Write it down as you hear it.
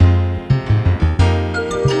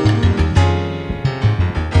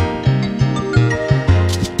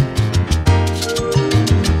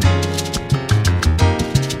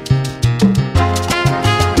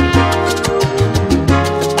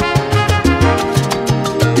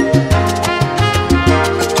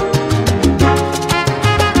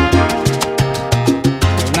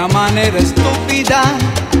manera estúpida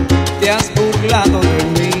te has burlado de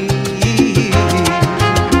mí.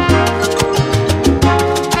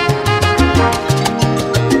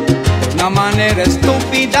 De una manera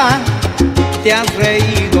estúpida te has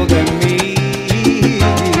reído de mí.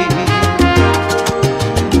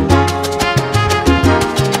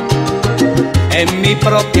 En mi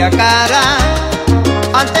propia cara,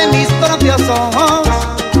 ante mis propios ojos,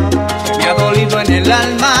 que me ha dolido en el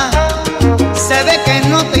alma, se ve que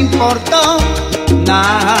no te importó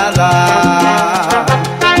nada.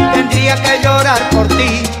 Tendría que llorar por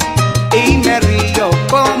ti y me río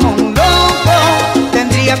como un loco.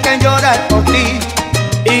 Tendría que llorar por ti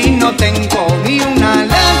y no tengo ni una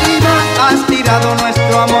lágrima. Has tirado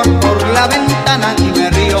nuestro amor por la ventana y me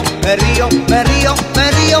río, me río, me río,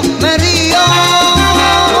 me río, me río.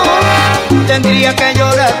 Tendría que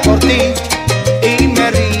llorar por ti y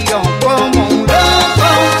me río como un loco.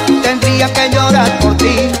 Tendría que llorar por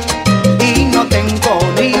ti y no tengo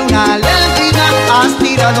ni una lágrima. Has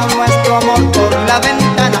tirado nuestro amor por la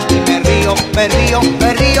ventana y me río, me río,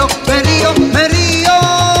 me río, me río, me río.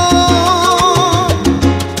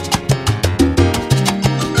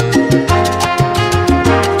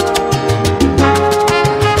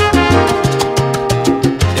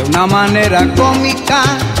 De una manera cómica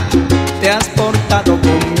te has portado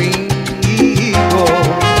conmigo.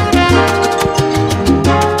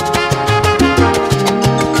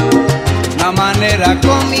 De una manera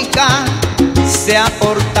cómica se ha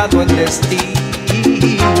portado el destino.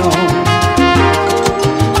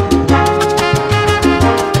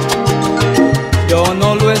 Yo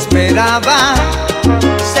no lo esperaba,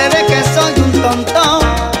 se ve que soy un tonto.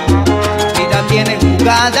 Vida tiene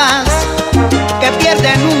jugadas que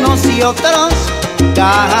pierden unos y otros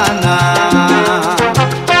ganan.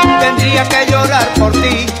 Tendría que llorar por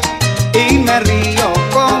ti y me río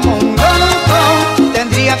como un loco.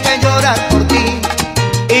 Tendría que llorar por ti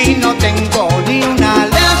y no tengo ni una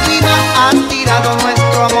lágrima. Has tirado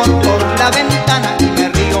nuestro amor por la ventana y me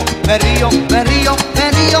río, me río, me río,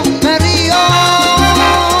 me río, me río.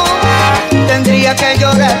 Tendría que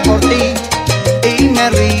llorar por ti y me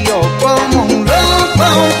río como un loco.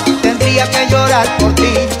 Tendría que llorar por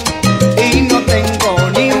ti y no tengo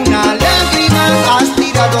ni una lágrima. Has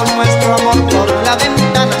tirado nuestro amor por la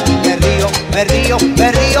ventana y me río, me río,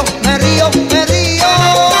 me río, me río, me río.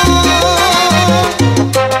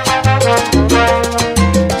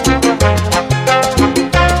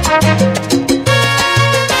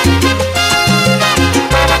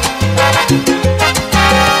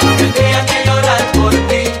 Tendría que llorar por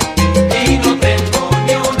ti y no tengo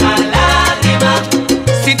ni una lágrima.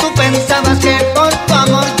 Si tú pensabas que por tu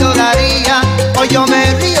amor lloraría, hoy yo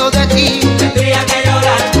me río de ti. Tendría que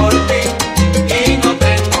llorar por ti y no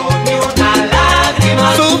tengo ni una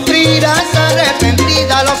lágrima. Sufrirás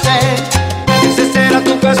arrepentida, lo sé, ese será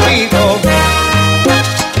tu castigo.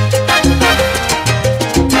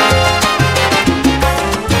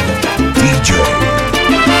 DJ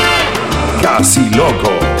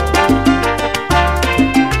KAZZYLOKO.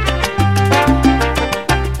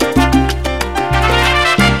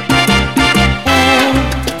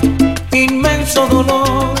 Inmenso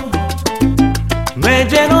dolor me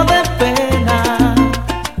llenó de pena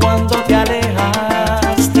cuando te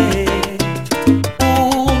alejaste.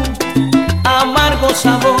 Un amargo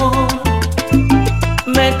sabor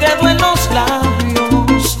me quedó en los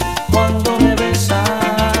labios cuando me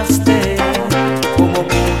besaste. ¿Cómo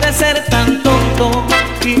pude ser tan tonto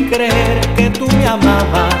y creer que tú me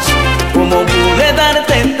amabas? ¿Cómo pude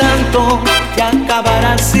darte tanto y acabar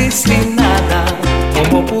así sin nada?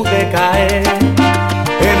 ¿Cómo pude caer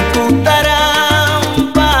en tu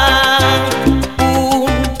trampa? Un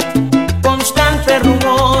constante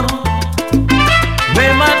rumor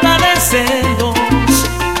me mata de celos,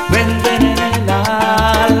 me envenena el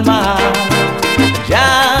alma.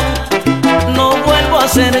 Ya no vuelvo a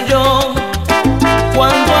ser yo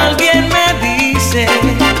cuando alguien me dice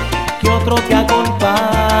que otro te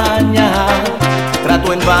acompaña.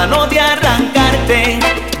 Trato en vano de arrancarte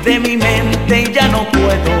de mi mente y ya no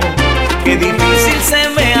puedo. Qué difícil se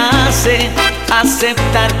me hace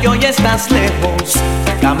aceptar que hoy estás lejos,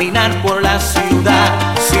 caminar por la ciudad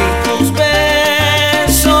sin tus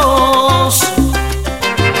besos.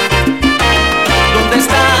 ¿Dónde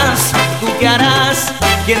estás? ¿Tú qué harás?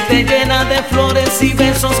 ¿Quién te llena de flores y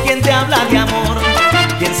besos? ¿Quién te habla de amor?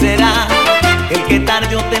 ¿Quién será el que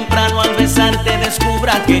tarde o temprano al besarte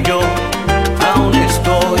descubra que yo aún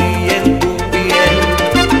estoy en tu piel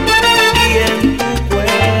y en tu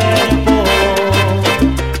cuerpo?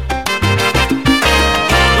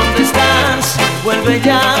 ¿Dónde estás? Vuelve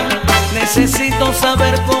ya, Necesito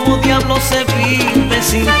saber cómo diablos se vive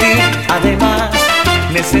sin ti. Además,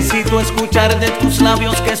 necesito escuchar de tus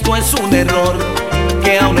labios que esto es un error,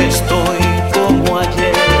 que aún estoy como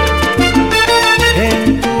ayer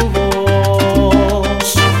en tu voz.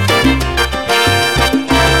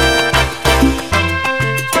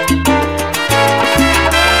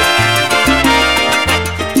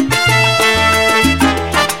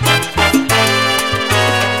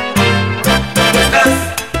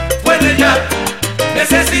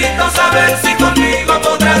 Necesito saber si conmigo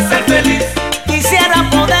podrás ser feliz. Quisiera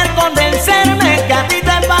poder convencerme que a ti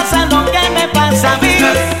te pasa lo que me pasa a mí.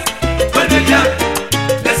 Vuelve ya.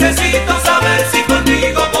 Necesito saber si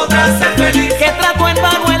conmigo podrás ser feliz. Que trato en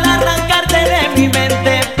vano el arrancarte de mi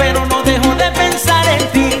mente, pero no dejo de pensar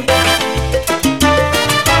en ti.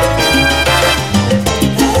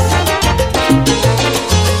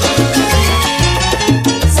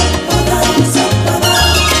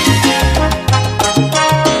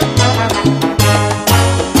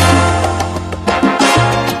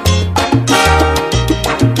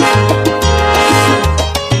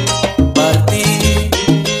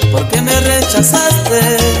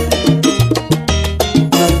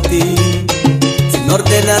 Partí sin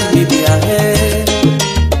ordenar mi viaje.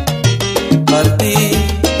 Partí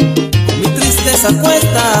con mi tristeza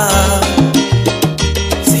cuesta.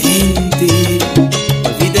 Sin ti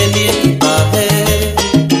olvidé mi equipaje.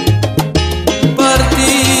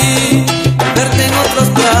 Partí al verte en otros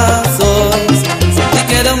brazos. Sentí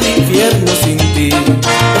que era un infierno sin ti.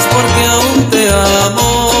 Es porque aún te amo.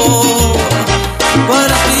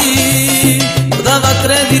 Partí, no daba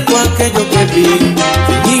crédito a aquello que vi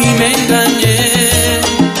y me engañé,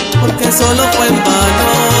 porque solo fue en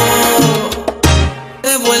vano.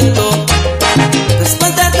 He vuelto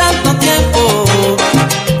después de tanto tiempo,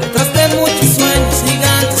 detrás de muchos sueños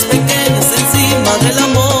gigantes pequeños encima del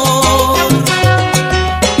amor,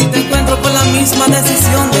 y te encuentro con la misma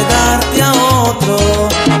decisión de darte a otro.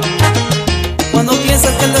 Cuando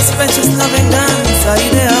piensas que el despecho es la venganza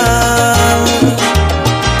ideal,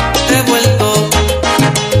 he vuelto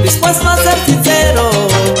dispuesto a ser sincero,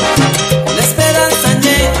 con la esperanza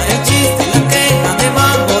llena, el chiste y la queja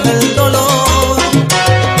debajo del dolor,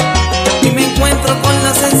 y me encuentro con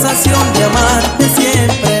la sensación de amarte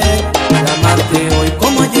siempre, de amarte hoy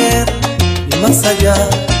como ayer y más allá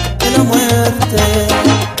de la muerte.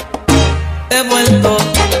 He vuelto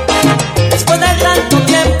después de tanto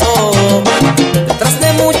tiempo, detrás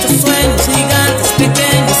de muchos sueños gigantes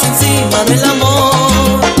pequeños encima del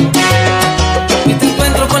amor, y te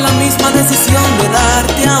encuentro con la misma decisión de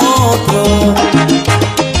darte a otro.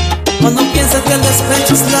 Cuando piensas que el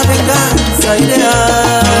despecho es la venganza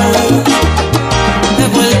ideal, he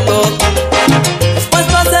vuelto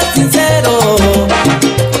dispuesto a ser sincero,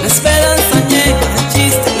 con esperanza añeja, el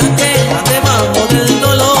chiste y la queja debajo del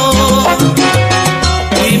dolor,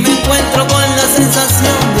 y me encuentro con la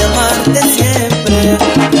sensación de amarte siempre,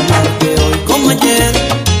 de amarte hoy como ayer,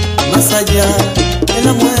 más allá de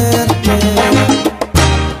la muerte.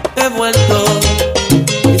 He vuelto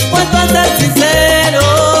dispuesto a ser sincero.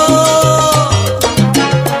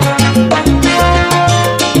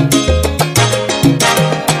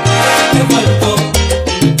 He vuelto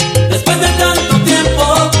después de tanto tiempo,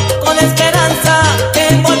 con la esperanza que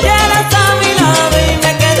volvieras a mi lado, y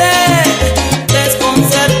me quedé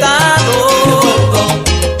desconcertado.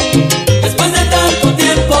 Después de tanto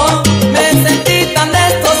tiempo me sentí tan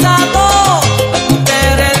destrozado al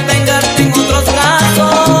querer vengarte en otros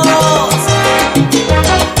brazos.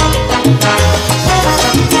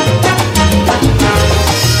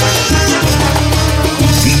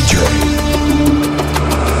 DJ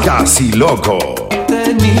KAZZYLOKO.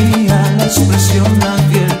 Tenía la expresión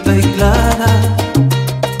abierta y clara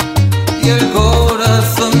y el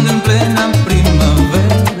corazón en plena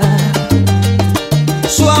primavera.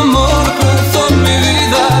 Su amor cruzó mi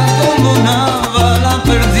vida como una bala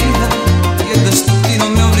perdida y el destino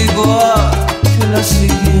me obligó a que la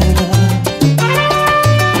siguiera.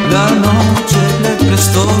 La noche le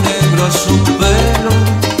prestó negro a su pelo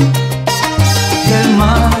y el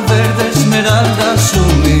mar verde esmeralda su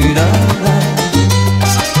mirada.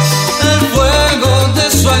 El fuego de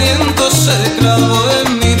su aliento se clavó en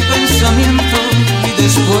mi pensamiento y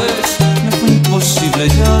después me fue imposible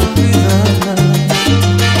ya olvidarla.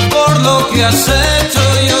 Por lo que has hecho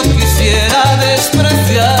yo quisiera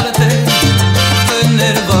despreciarte,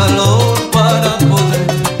 tener valor para poder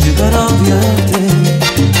llegar a odiarte,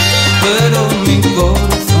 pero mi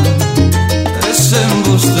corazón es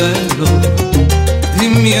embustero y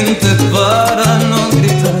miente para no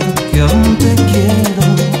gritar que aún te quiero.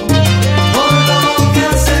 Por lo que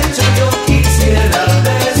has hecho yo quisiera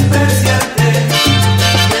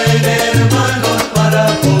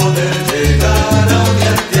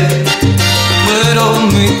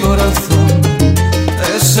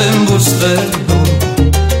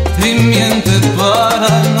miente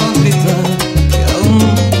para no gritar que aún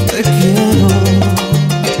te quiero.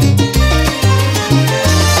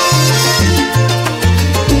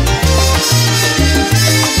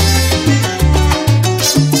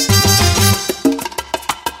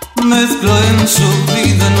 Mezcló en su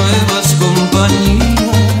vida nuevas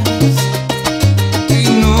compañías y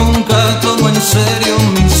nunca tomó en serio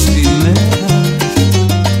mis quimeras.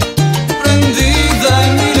 Prendida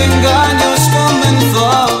en mil engaños comenzó a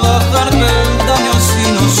bajar peldaños y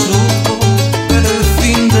no supo ver el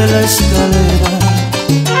fin de la escalera.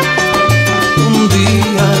 Un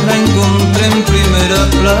día la encontré en primera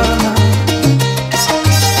plana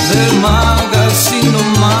del magazine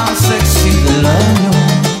más sexy del año,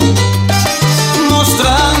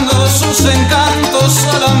 mostrando sus encantos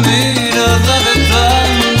a la mirada de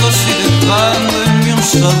tantos y dejando en mí un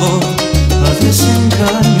sabor a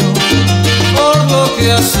desengaño. Por lo que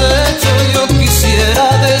has hecho yo quisiera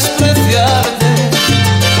despreciarte,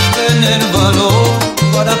 tener valor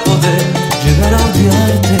para poder llegar a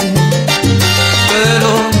odiarte, pero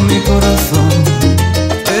mi corazón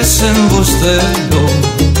es embustero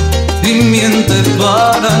y miente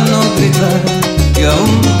para no gritar que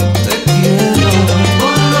aún te quiero.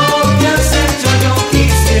 Por lo que has hecho yo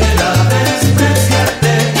quisiera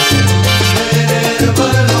despreciarte, tener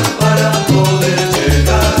valor para poder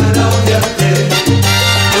llegar a odiarte,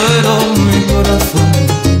 pero mi corazón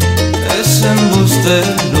es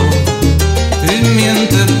embustero y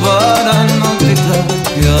miente para no gritar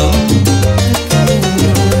que aún te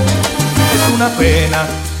quiero. Es una pena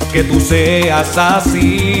que tú seas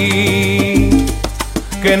así,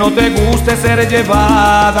 que no te guste ser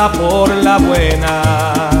llevada por la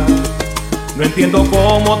buena. No entiendo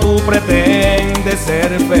cómo tú pretendes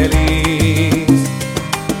ser feliz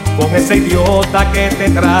con ese idiota que te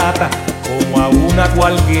trata como a una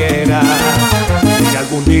cualquiera. Si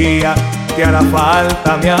algún día te hará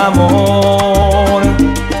falta mi amor,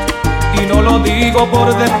 y no lo digo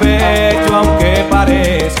por despecho aunque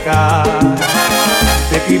parezca,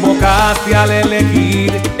 te equivocaste al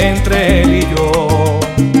elegir entre él y yo,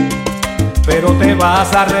 pero te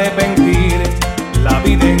vas a arrepentir la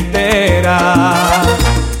vida entera.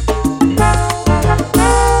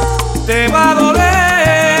 Te va a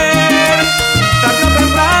doler, tarde o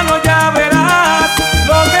temprano ya verás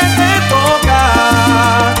lo que te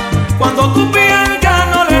toca. Cuando tu piel ya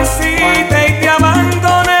no necesite y te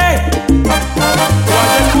abandone, o al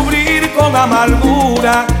descubrir con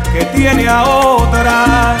amargura que tiene a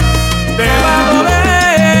otra, te va a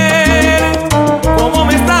doler como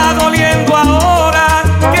me está doliendo ahora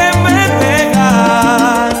que me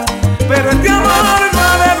dejas. Pero este amor no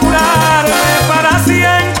ha de durarme para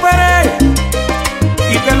siempre,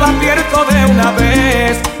 y te lo advierto de una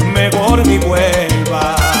vez, mejor ni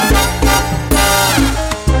vuelvas.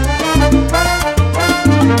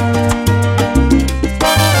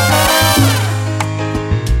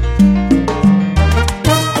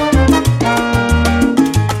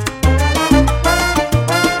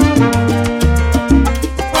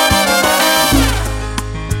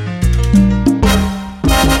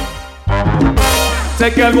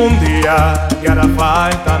 Sé que algún día te hará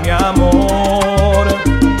falta mi amor,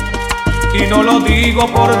 y no lo digo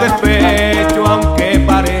por despecho aunque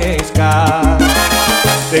parezca.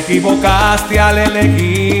 Te equivocaste al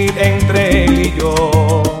elegir entre él y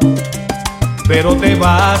yo, pero te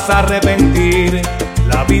vas a arrepentir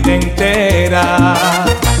la vida entera.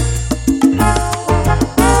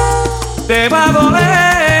 Te va a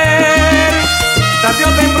doler, tarde o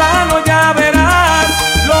temprano ya verás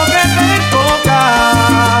lo que te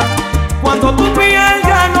toca. Cuando tu piel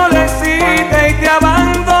ya no le excite y te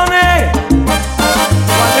abandone,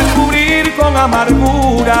 o al descubrir con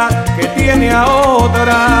amargura que tiene a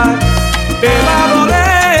otra, te va a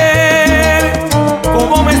doler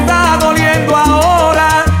como me está doliendo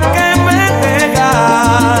ahora que me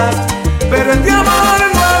dejas. Pero este amor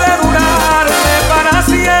no ha de durarme para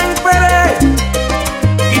siempre,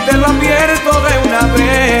 y te lo advierto de una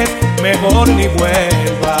vez, mejor ni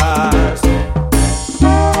vuelvas.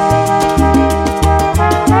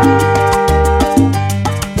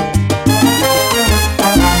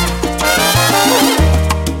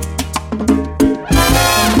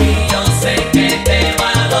 y yo sé que te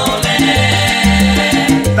va a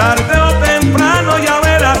doler. Tarde o temprano ya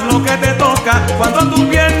verás lo que te toca, cuando tu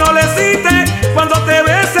piel no le excite, cuando te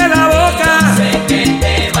bese la boca. Sé que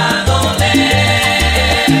te va a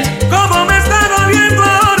doler. Como me está doliendo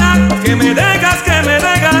ahora que me dejas, que me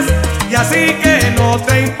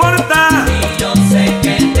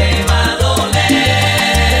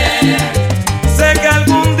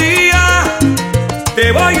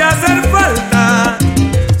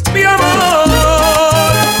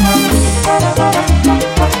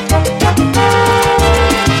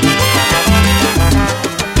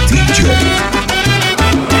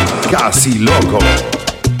KAZZYLOKO.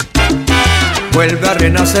 Vuelve a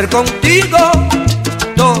renacer contigo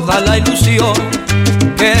toda la ilusión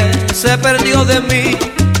que se perdió de mí,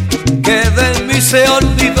 que de mí se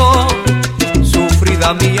olvidó.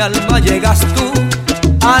 Sufrida mi alma llegas tú,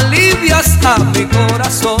 alivias a mi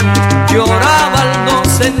corazón. Lloraba al no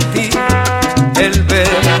sentir el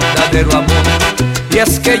verdadero amor. Y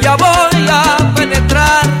es que ya voy a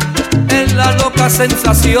penetrar en la loca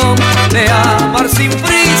sensación de amar sin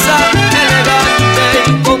prisa, elegante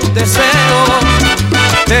y con deseo.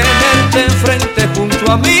 Tenerte enfrente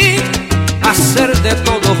junto a mí, hacer de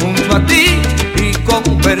todo junto a ti y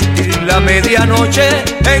convertir la medianoche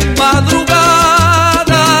en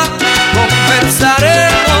madrugada.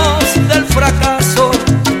 Conversaremos del fracaso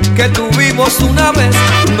que tuvimos una vez,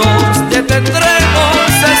 nos detendremos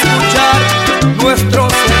a escuchar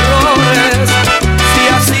nuestros errores. Si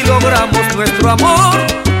así logramos nuestro amor,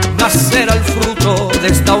 nacerá el fruto de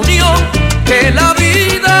esta unión que la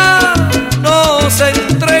vida nos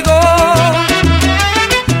entregó.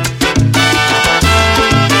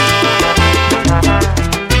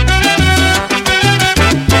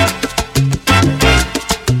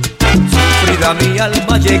 Sufrida mi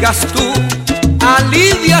alma llegas tú,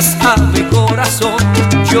 alivias a mi corazón.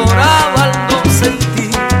 Lloraba al no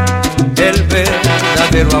sentir el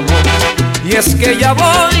verdadero amor. Y es que ya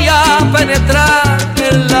voy a penetrar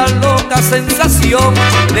en la loca sensación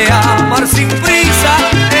de amar sin prisa,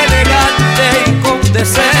 elegante y con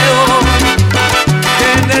deseo.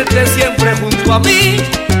 Tenerte siempre junto a mí,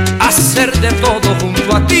 hacer de todo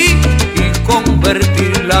junto a ti y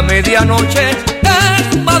convertir la medianoche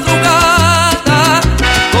en madrugada.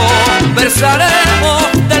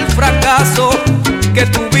 Conversaremos del fracaso que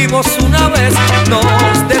tuvimos una vez,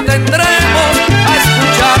 nos detendremos a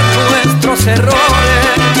escuchar nuestros errores.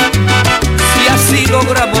 Si así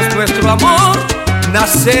logramos nuestro amor,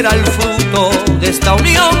 nacerá el fruto de esta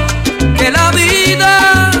unión que la vida